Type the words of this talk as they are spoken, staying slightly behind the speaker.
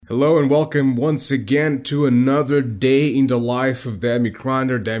Hello and welcome once again to another day in the life of Demi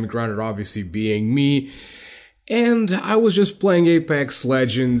Grinder. Demi Grinder obviously being me. And I was just playing Apex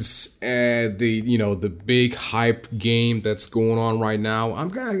Legends, the big hype game that's going on right now. I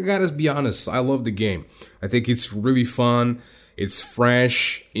gotta be honest, I love the game. I think it's really fun. It's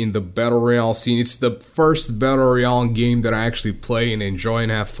fresh in the Battle Royale scene. It's the first Battle Royale game that I actually play and enjoy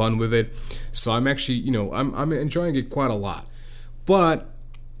and have fun with it. So I'm actually, I'm enjoying it quite a lot. But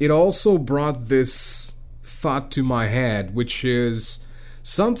it also brought this thought to my head, which is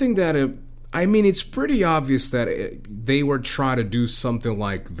something that, it's pretty obvious that they were trying to do something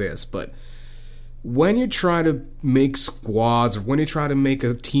like this, but when you try to make squads, or when you try to make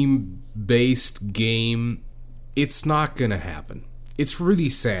a team-based game, it's not gonna happen. It's really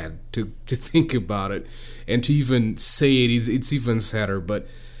sad to think about it, and to even say it's even sadder, but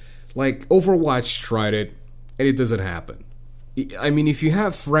like Overwatch tried it, and it doesn't happen. I mean, if you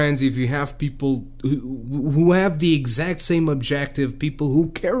have friends, if you have people who have the exact same objective, people who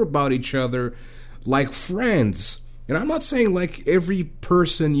care about each other like friends, and I'm not saying like every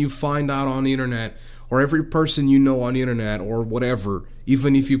person you find out on the internet, or every person you know on the internet, or whatever,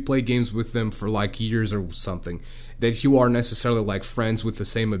 even if you play games with them for like years or something, that you are necessarily like friends with the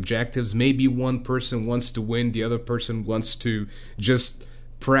same objectives. Maybe one person wants to win, the other person wants to just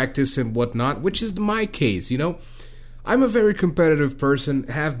practice and whatnot, which is my case, I'm a very competitive person,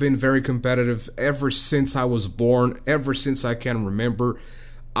 have been very competitive ever since I was born, ever since I can remember.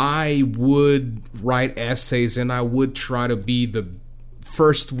 I would write essays and I would try to be the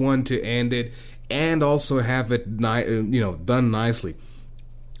first one to end it and also have it done nicely.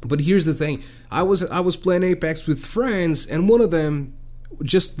 But here's the thing, I was playing Apex with friends, and one of them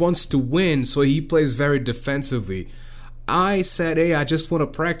just wants to win, so he plays very defensively. I said, hey, I just want to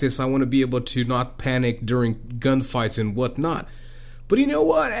practice. I want to be able to not panic during gunfights and whatnot. But you know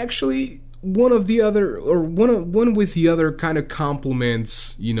what? Actually, one with the other kind of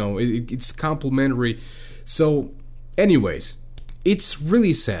complements. It's complementary. So, anyways, it's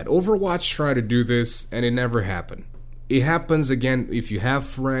really sad. Overwatch tried to do this, and it never happened. It happens again if you have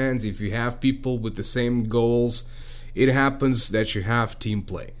friends, if you have people with the same goals. It happens that you have team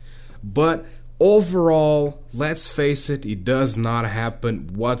play, but overall, let's face it, it does not happen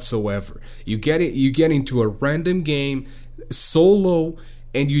whatsoever. You get into a random game, solo,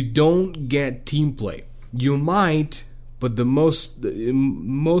 and you don't get team play. You might, but the most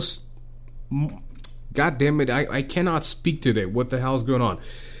God damn it, I cannot speak today. What the hell's going on?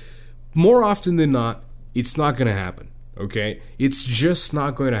 More often than not, it's not going to happen, okay? It's just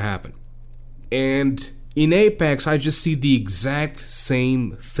not going to happen. And in Apex, I just see the exact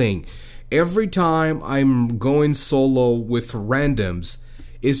same thing. Every time I'm going solo with randoms,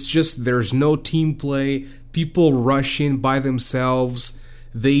 it's just there's no team play, people rush in by themselves,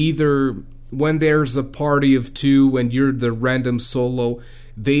 they either, when there's a party of two and you're the random solo,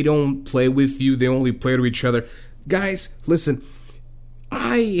 they don't play with you, they only play to each other. Guys, listen,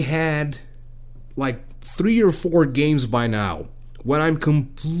 I had like 3 or 4 games by now when I'm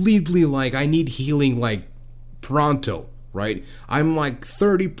completely like, I need healing like pronto, right? I'm like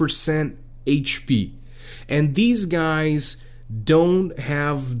 30% HP, and these guys don't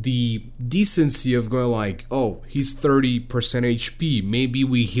have the decency of going like, oh, he's 30% HP, maybe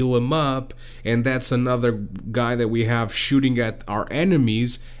we heal him up, and that's another guy that we have shooting at our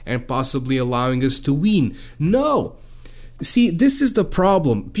enemies and possibly allowing us to win. No! See, this is the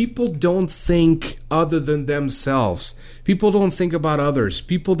problem. People don't think other than themselves. People don't think about others.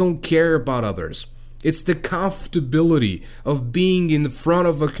 People don't care about others. It's the comfortability of being in front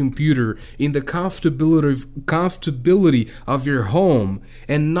of a computer, in the comfortability of your home,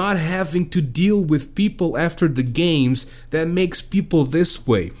 and not having to deal with people after the games that makes people this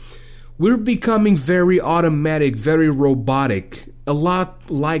way. We're becoming very automatic, very robotic, a lot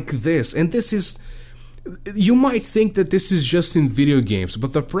like this. And this is... You might think that this is just in video games,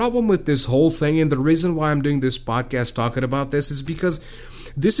 but the problem with this whole thing, and the reason why I'm doing this podcast talking about this, is because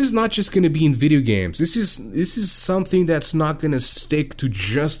this is not just going to be in video games. This is something that's not going to stick to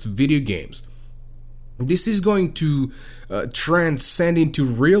just video games. This is going to transcend into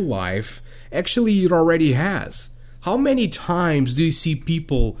real life. Actually, it already has. How many times do you see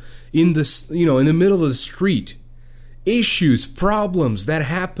people in the middle of the street? Issues, problems that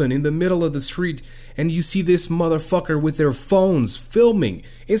happen in the middle of the street, and you see this motherfucker with their phones filming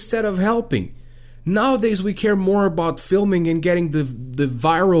instead of helping. Nowadays we care more about filming and getting the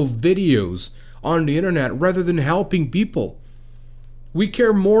viral videos on the internet rather than helping people. We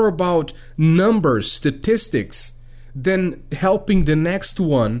care more about numbers, statistics, than helping the next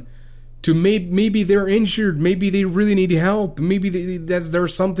one to maybe they're injured, maybe they really need help, maybe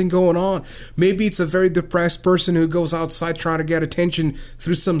there's something going on, maybe it's a very depressed person who goes outside trying to get attention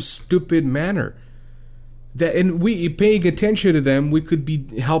through some stupid manner. And we paying attention to them, we could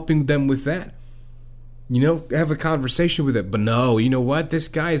be helping them with that. Have a conversation with it. But no, you know what? This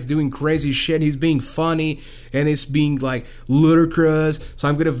guy is doing crazy shit. He's being funny and it's being like ludicrous. So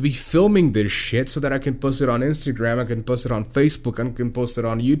I'm going to be filming this shit so that I can post it on Instagram. I can post it on Facebook. I can post it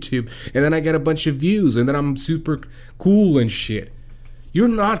on YouTube. And then I get a bunch of views. And then I'm super cool and shit. You're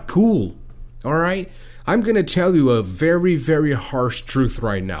not cool. Alright? I'm going to tell you a very, very harsh truth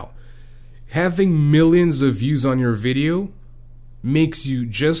right now. Having millions of views on your video makes you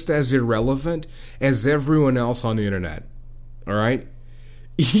just as irrelevant as everyone else on the internet. Alright?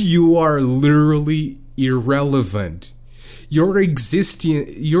 You are literally irrelevant. Your existence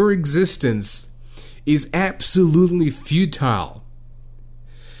is absolutely futile.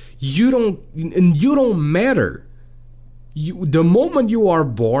 You don't matter. The moment you are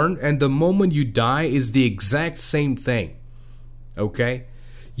born and the moment you die is the exact same thing. Okay?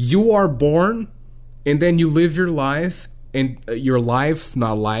 You are born and then you live your life. And your life,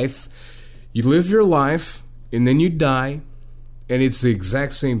 not life, you live your life and then you die, and it's the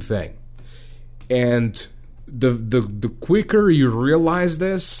exact same thing. And the quicker you realize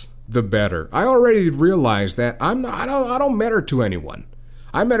this, the better. I already realized that I don't matter to anyone.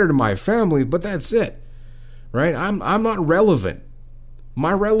 I matter to my family, but that's it, right? I'm not relevant.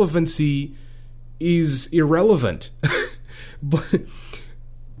 My relevancy is irrelevant. But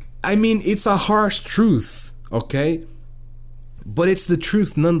I mean, it's a harsh truth, okay? But it's the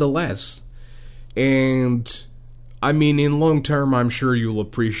truth nonetheless. And I mean, in long term, I'm sure you'll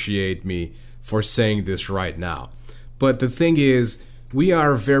appreciate me for saying this right now. But the thing is, we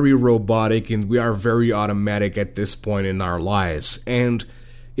are very robotic and we are very automatic at this point in our lives. And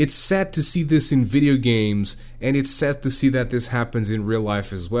it's sad to see this in video games, and it's sad to see that this happens in real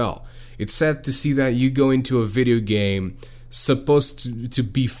life as well. It's sad to see that you go into a video game supposed to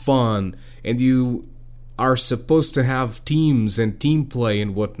be fun, and you are supposed to have teams and team play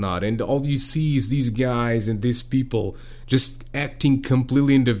and whatnot, and all you see is these guys and these people just acting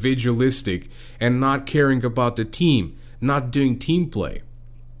completely individualistic and not caring about the team, not doing team play.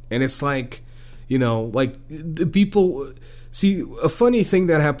 And it's like, like the people see, a funny thing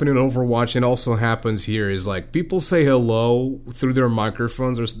that happened in Overwatch and also happens here is like people say hello through their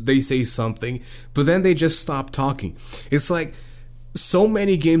microphones or they say something, but then they just stop talking. It's like so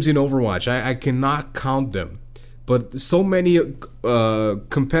many games in Overwatch, I cannot count them, but so many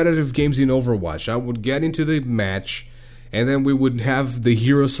competitive games in Overwatch. I would get into the match, and then we would have the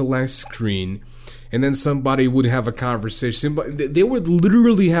hero select screen, and then somebody would have a conversation. They would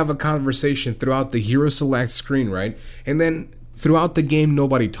literally have a conversation throughout the hero select screen, right? And then throughout the game,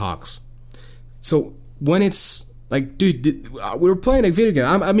 nobody talks. So when it's like, dude, we're playing a video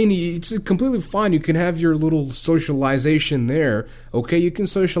game. I mean, it's completely fine. You can have your little socialization there. Okay, you can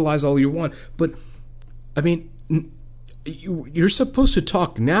socialize all you want. But, I mean, you're supposed to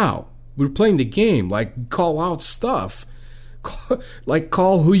talk now. We're playing the game. Like, call out stuff.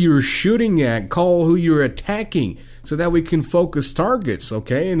 Call who you're shooting at. Call who you're attacking. So that we can focus targets,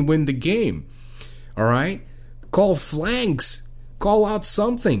 okay? And win the game. Alright? Call flanks. Call out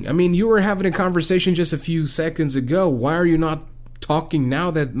something. I mean, you were having a conversation just a few seconds ago. Why are you not talking now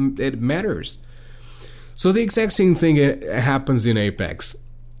that it matters? So the exact same thing happens in Apex.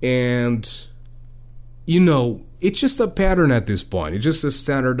 And, it's just a pattern at this point. It's just a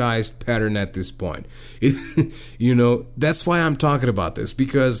standardized pattern at this point. That's why I'm talking about this.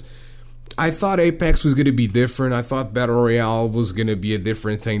 Because I thought Apex was going to be different. I thought Battle Royale was going to be a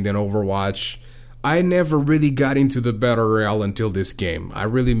different thing than Overwatch. I never really got into the Battle Royale until this game. I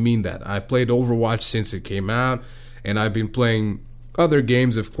really mean that. I played Overwatch since it came out, and I've been playing other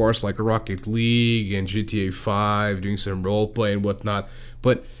games, of course, like Rocket League and GTA 5, doing some roleplay and whatnot.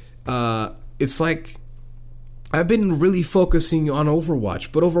 But it's like I've been really focusing on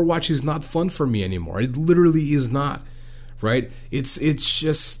Overwatch, but Overwatch is not fun for me anymore. It literally is not, right? It's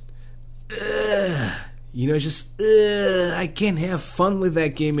just... I can't have fun with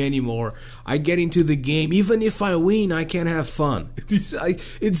that game anymore. I get into the game, even if I win, I can't have fun.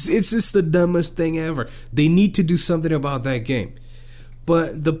 It's just the dumbest thing ever. They need to do something about that game.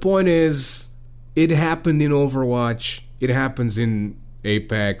 But the point is, it happened in Overwatch. It happens in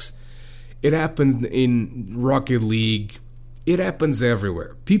Apex. It happens in Rocket League. It happens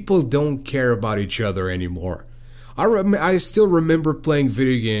everywhere. People don't care about each other anymore. I still remember playing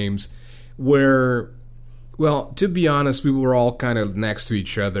video games where Well, to be honest, we were all kind of next to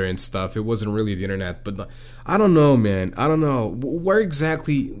each other and stuff. It wasn't really the internet, but I don't know, man. I don't know. Where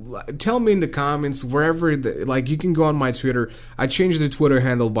exactly? Tell me in the comments, wherever, like, you can go on my Twitter. I changed the Twitter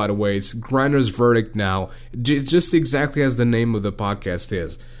handle, by the way. It's Grinder's Verdict now. Just exactly as the name of the podcast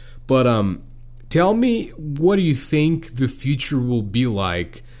is. But, tell me, what do you think the future will be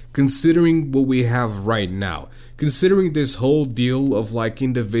like, considering what we have right now? Considering this whole deal of, like,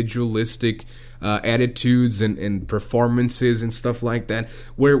 individualistic attitudes and performances and stuff like that,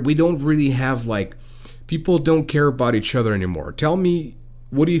 where we don't really have, like, people don't care about each other anymore. Tell me,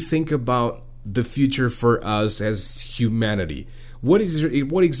 what do you think about the future for us as humanity? What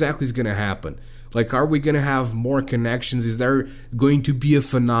exactly is going to happen? Like, are we going to have more connections? Is there going to be a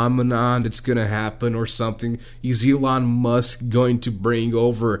phenomenon that's going to happen or something? Is Elon Musk going to bring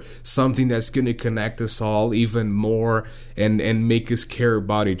over something that's going to connect us all even more and make us care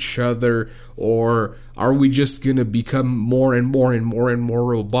about each other? Or are we just going to become more and more and more and more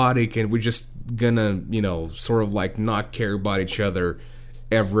robotic, and we're just going to, sort of like not care about each other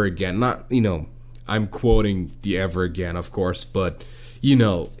ever again? Not, I'm quoting the ever again, of course, but,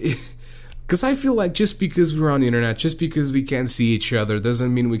 because I feel like just because we're on the internet, just because we can't see each other,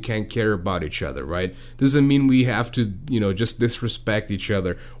 doesn't mean we can't care about each other, right? Doesn't mean we have to, just disrespect each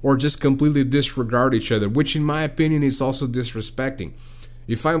other or just completely disregard each other, which in my opinion is also disrespecting.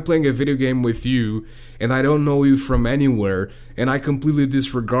 If I'm playing a video game with you and I don't know you from anywhere and I completely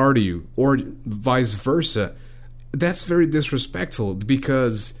disregard you, or vice versa, that's very disrespectful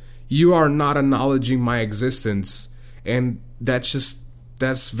because you are not acknowledging my existence, and that's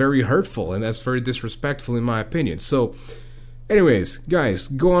very hurtful and that's very disrespectful in my opinion. So anyways, guys,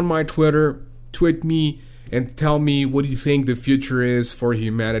 go on my Twitter, tweet me, and tell me what do you think the future is for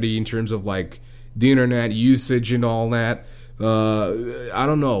humanity in terms of, like, the internet usage and all that. I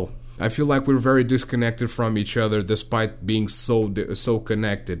don't know. I feel like we're very disconnected from each other despite being so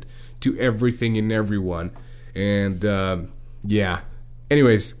connected to everything and everyone. And yeah.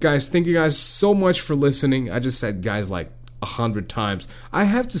 Anyways, guys, thank you guys so much for listening. I just said guys like 100 times. I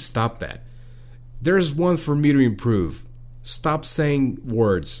have to stop that. There's one for me to improve. Stop saying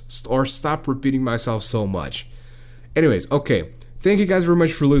words, or stop repeating myself so much. Anyways, okay. Thank you guys very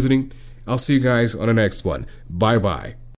much for listening. I'll see you guys on the next one. Bye bye.